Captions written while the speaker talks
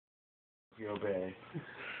Tokyo Bay.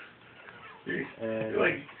 You're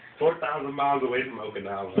like 4,000 miles away from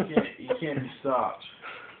Okinawa. You can't be stopped.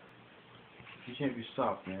 You can't be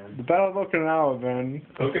stopped, man. The Battle of Okinawa, man.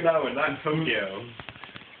 Okinawa, not Tokyo.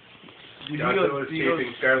 Godzilla is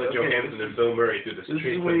chasing Scarlett Johansson and Bill Murray through the streets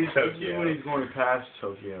of Tokyo. This is when he's going past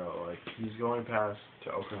Tokyo. Like, he's going past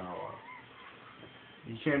to Okinawa.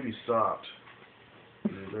 He can't be stopped.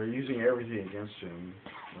 They're using everything against him.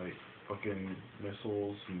 Like, fucking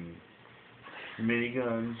missiles and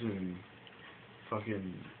miniguns and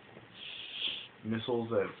fucking missiles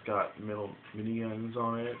that's got miniguns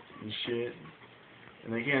on it and shit.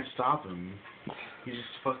 And they can't stop him. He's just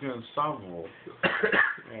fucking unstoppable.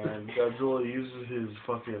 And Godzilla uses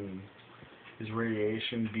his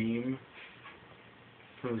radiation beam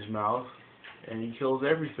from his mouth, and he kills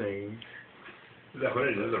everything. Is that what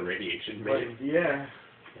it is? A radiation beam? Yeah.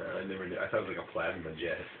 I never knew. I thought it was like a plasma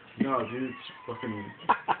jet. No, dude, it's fucking...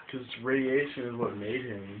 Because radiation is what made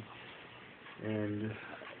him. And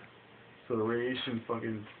so the radiation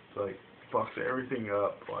fucking, like, fucks everything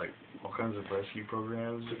up. Like, all kinds of rescue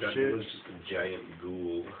programs and shit. Godzilla's just a giant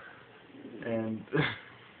ghoul. And...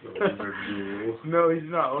 Ghoul. No, he's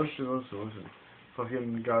not. Listen.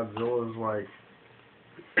 Fucking Godzilla's like...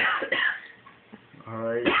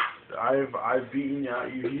 Alright, I've beaten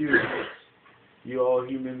out you humans. You all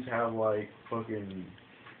humans have like fucking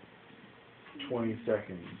 20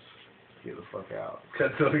 seconds to get the fuck out.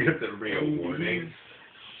 Godzilla gets a real warning.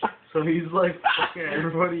 So he's like fucking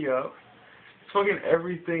everybody up. He's fucking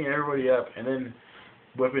everybody up, and then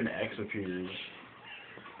Weapon X appears.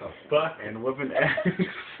 The fuck? And Weapon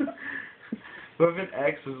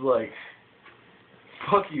X is like,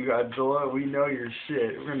 fuck you, Godzilla, we know your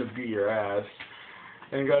shit, we're gonna beat your ass.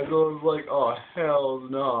 And Godzilla's like, oh, hell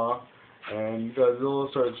nah. And Godzilla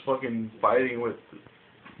starts fucking fighting with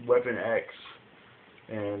Weapon X.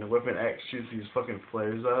 And Weapon X shoots these fucking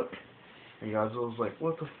flares up. And Godzilla's like,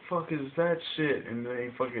 what the fuck is that shit? And then he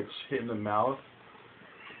fucking gets hit in the mouth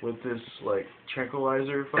with this, like,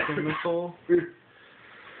 tranquilizer fucking missile.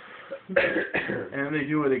 And they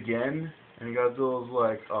do it again. And Godzilla's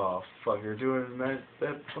like, oh, fuck, you're doing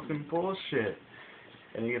that fucking bullshit.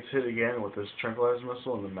 And he gets hit again with this tranquilizer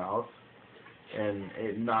missile in the mouth. And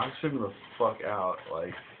it knocks him the fuck out.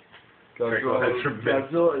 Like,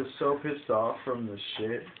 Godzilla is so pissed off from this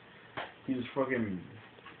shit. He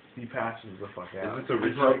passes the fuck out. Is this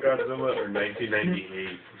original Godzilla or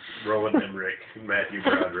 1998 Roland Emmerich, Matthew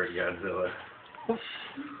Broderick Godzilla? This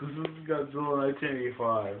is Godzilla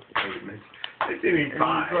 1985.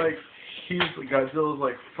 1985? And Godzilla's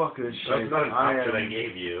like, fuck this shit. That's not an option I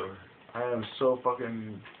gave you. I am so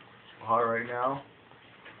fucking hot right now.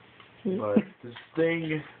 But this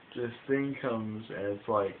thing comes and it's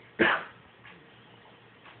like,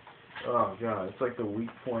 oh god, it's like the weak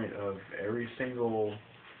point of every single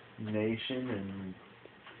nation and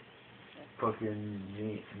fucking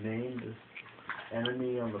named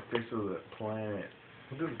enemy on the face of the planet.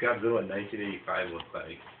 What does Godzilla 1985 look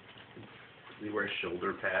like? Does he wear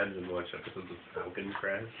shoulder pads and watch episodes of Falcon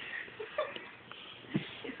Crash?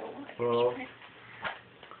 Well,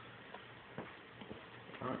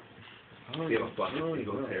 I have a bucket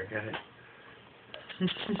Eagles haircut.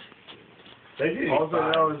 All I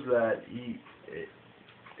know is that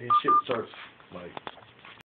his shit starts like